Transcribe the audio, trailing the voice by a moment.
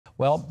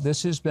Well,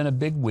 this has been a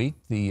big week.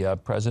 The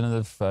president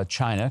of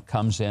China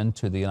comes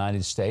into the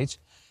United States.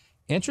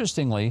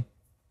 Interestingly,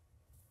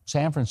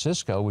 San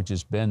Francisco, which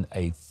has been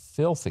a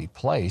filthy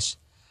place,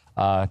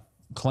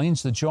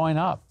 cleans the joint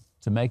up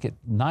to make it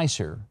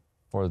nicer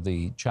for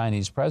the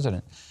Chinese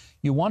president.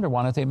 You wonder,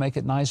 why don't they make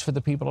it nice for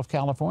the people of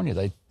California?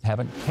 They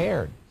haven't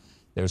cared.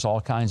 There's all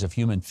kinds of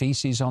human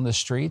feces on the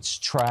streets,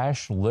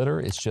 trash, litter.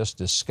 It's just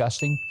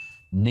disgusting.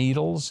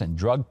 Needles and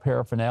drug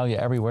paraphernalia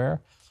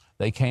everywhere.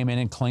 They came in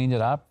and cleaned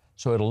it up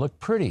so it'll look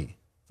pretty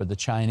for the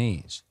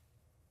Chinese.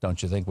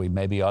 Don't you think we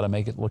maybe ought to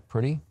make it look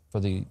pretty for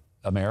the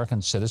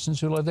American citizens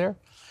who live there?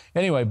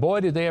 Anyway, boy,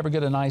 did they ever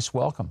get a nice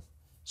welcome.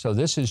 So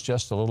this is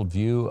just a little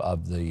view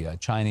of the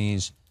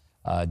Chinese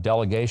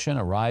delegation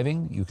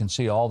arriving. You can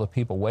see all the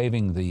people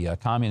waving the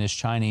communist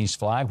Chinese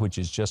flag, which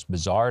is just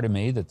bizarre to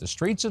me that the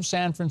streets of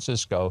San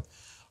Francisco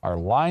are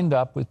lined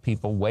up with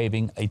people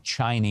waving a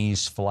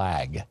Chinese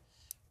flag.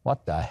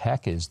 What the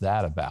heck is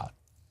that about?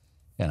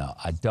 You know,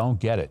 I don't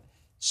get it.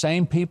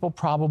 Same people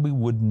probably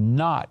would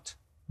not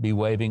be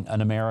waving an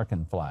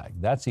American flag.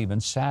 That's even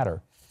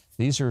sadder.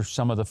 These are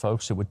some of the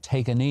folks that would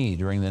take a knee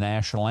during the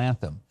national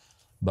anthem.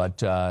 But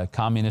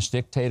communist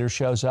dictator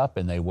shows up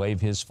and they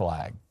wave his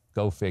flag.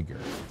 Go figure.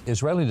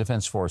 Israeli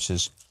Defense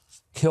Forces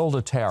killed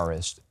a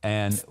terrorist.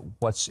 And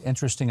what's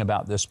interesting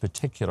about this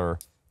particular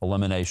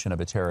elimination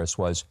of a terrorist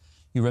was,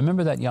 you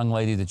remember that young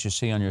lady that you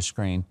see on your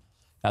screen?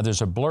 Now,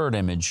 there's a blurred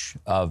image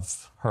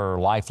of her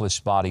lifeless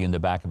body in the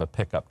back of a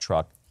pickup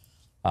truck,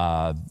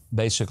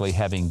 basically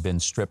having been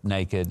stripped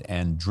naked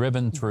and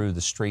driven through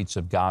the streets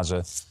of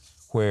Gaza,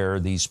 where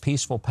these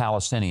peaceful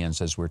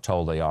Palestinians, as we're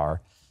told they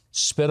are,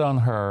 spit on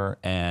her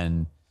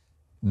and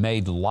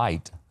made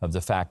light of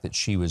the fact that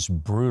she was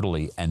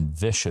brutally and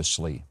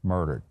viciously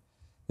murdered.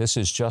 This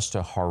is just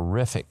a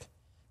horrific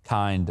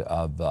kind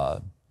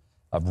of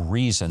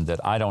reason that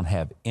I don't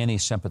have any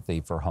sympathy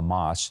for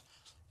Hamas,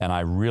 and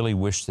I really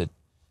wish that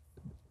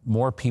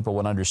more people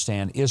would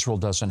understand Israel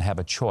doesn't have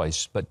a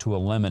choice but to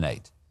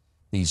eliminate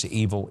these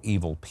evil,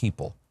 evil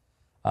people.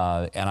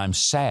 And I'm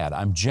sad,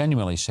 I'm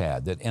genuinely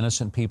sad that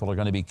innocent people are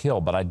going to be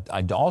killed. But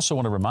I also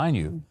want to remind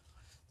you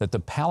that the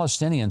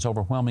Palestinians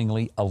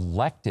overwhelmingly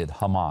elected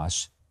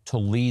Hamas to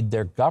lead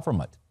their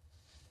government.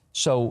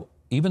 So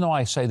even though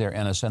I say they're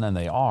innocent, and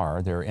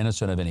they're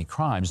innocent of any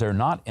crimes, they're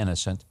not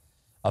innocent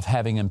of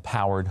having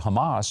empowered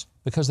Hamas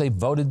because they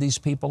voted these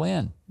people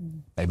in.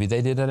 Maybe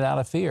they did it out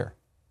of fear,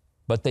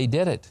 but they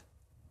did it.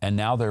 And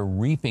now they're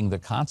reaping the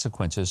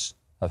consequences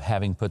of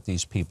having put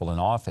these people in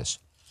office.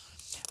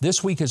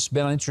 This week has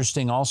been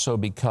interesting also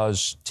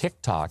because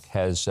TikTok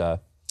has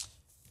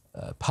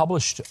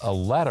published a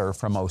letter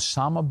from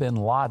Osama bin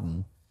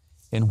Laden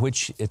in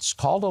which it's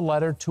called a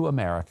letter to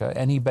America,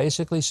 and he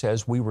basically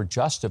says we were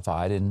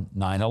justified in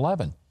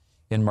 9/11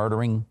 in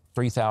murdering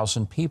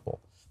 3,000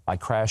 people by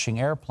crashing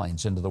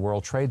airplanes into the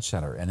World Trade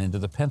Center and into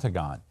the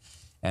Pentagon.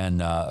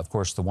 And of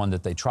course, the one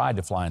that they tried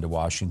to fly into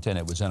Washington,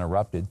 it was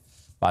interrupted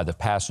by the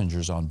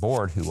passengers on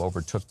board who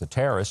overtook the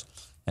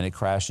terrorists, and it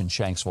crashed in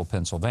Shanksville,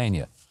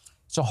 Pennsylvania.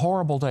 It's a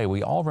horrible day.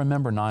 We all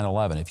remember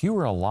 9/11. If you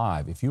were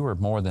alive, if you were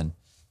more than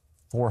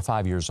 4 or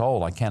 5 years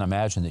old, I can't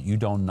imagine that you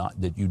do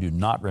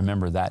not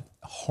remember that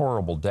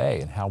horrible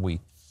day and how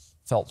we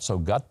felt so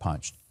gut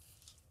punched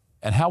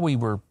and how we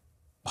were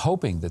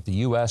hoping that the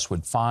U.S.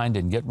 would find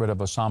and get rid of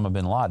Osama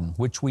bin Laden,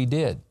 which we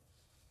did.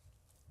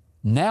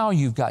 Now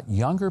you've got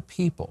younger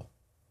people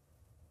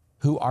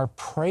who are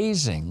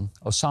praising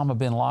Osama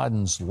bin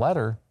Laden's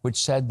letter,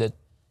 which said that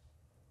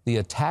the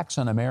attacks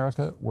on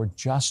America were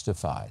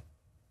justified.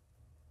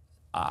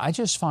 I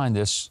just find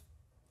this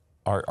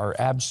are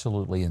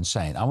absolutely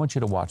insane. I want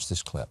you to watch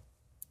this clip.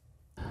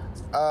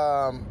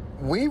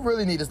 We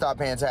really need to stop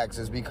paying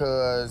taxes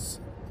because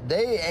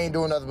they ain't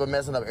doing nothing but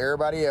messing up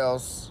everybody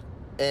else,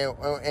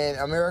 and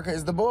America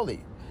is the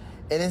bully.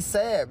 And it's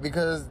sad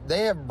because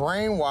they have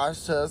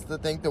brainwashed us to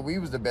think that we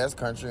was the best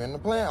country on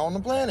the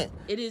planet.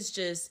 It is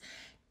just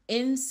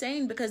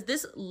insane because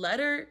this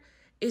letter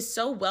is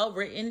so well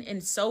written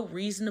and so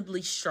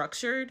reasonably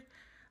structured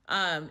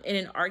in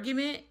an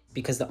argument.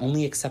 Because the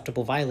only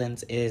acceptable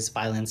violence is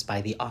violence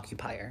by the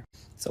occupier.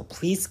 So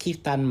please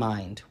keep that in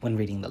mind when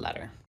reading the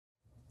letter.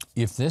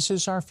 If this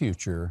is our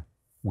future,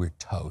 we're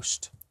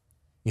toast.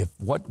 If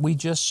what we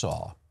just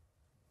saw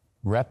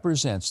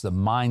represents the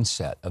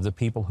mindset of the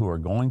people who are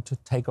going to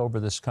take over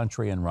this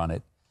country and run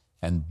it,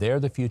 and they're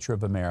the future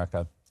of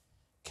America,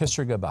 kiss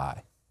her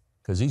goodbye,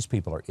 because these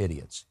people are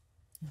idiots.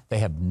 They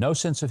have no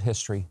sense of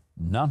history,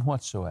 none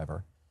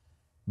whatsoever.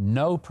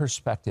 No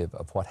perspective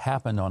of what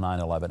happened on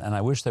 9/11, and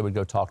I wish they would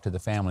go talk to the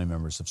family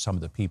members of some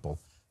of the people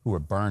who were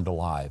burned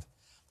alive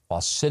while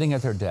sitting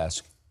at their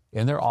desk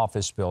in their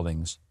office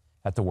buildings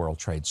at the World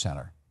Trade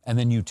Center. And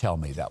then you tell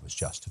me that was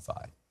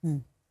justified.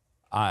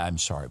 I'm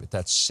sorry, but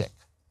that's sick.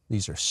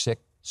 These are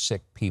sick,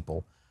 sick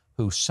people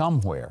who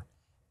somewhere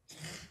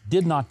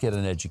did not get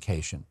an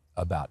education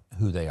about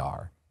who they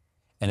are.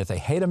 And if they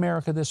hate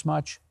America this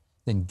much,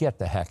 then get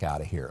the heck out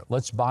of here.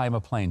 Let's buy them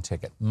a plane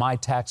ticket. My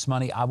tax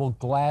money, I will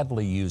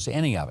gladly use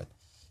any of it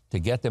to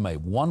get them a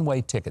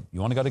one-way ticket.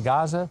 You want to go to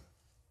Gaza?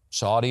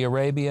 Saudi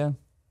Arabia,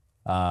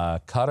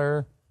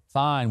 Qatar,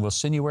 fine, we'll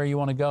send you where you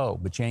want to go,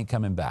 but you ain't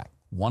coming back.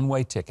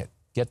 One-way ticket.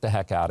 Get the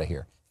heck out of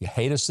here. You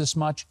hate us this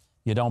much,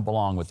 you don't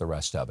belong with the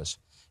rest of us.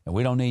 And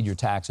we don't need your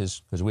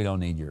taxes because we don't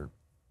need your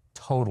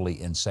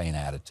totally insane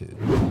attitude.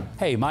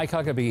 Hey, Mike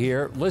Huckabee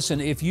here.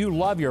 Listen, if you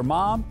love your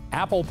mom,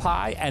 apple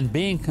pie, and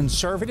being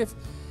conservative,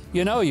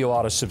 you know you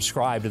ought to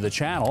subscribe to the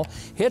channel,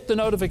 hit the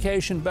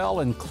notification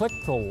bell, and click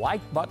the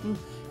like button,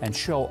 and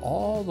show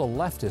all the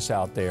leftists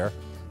out there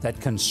that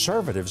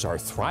conservatives are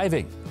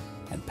thriving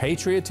and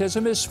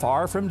patriotism is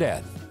far from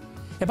dead.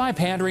 Am I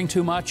pandering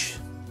too much?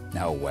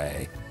 No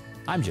way.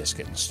 I'm just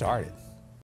getting started.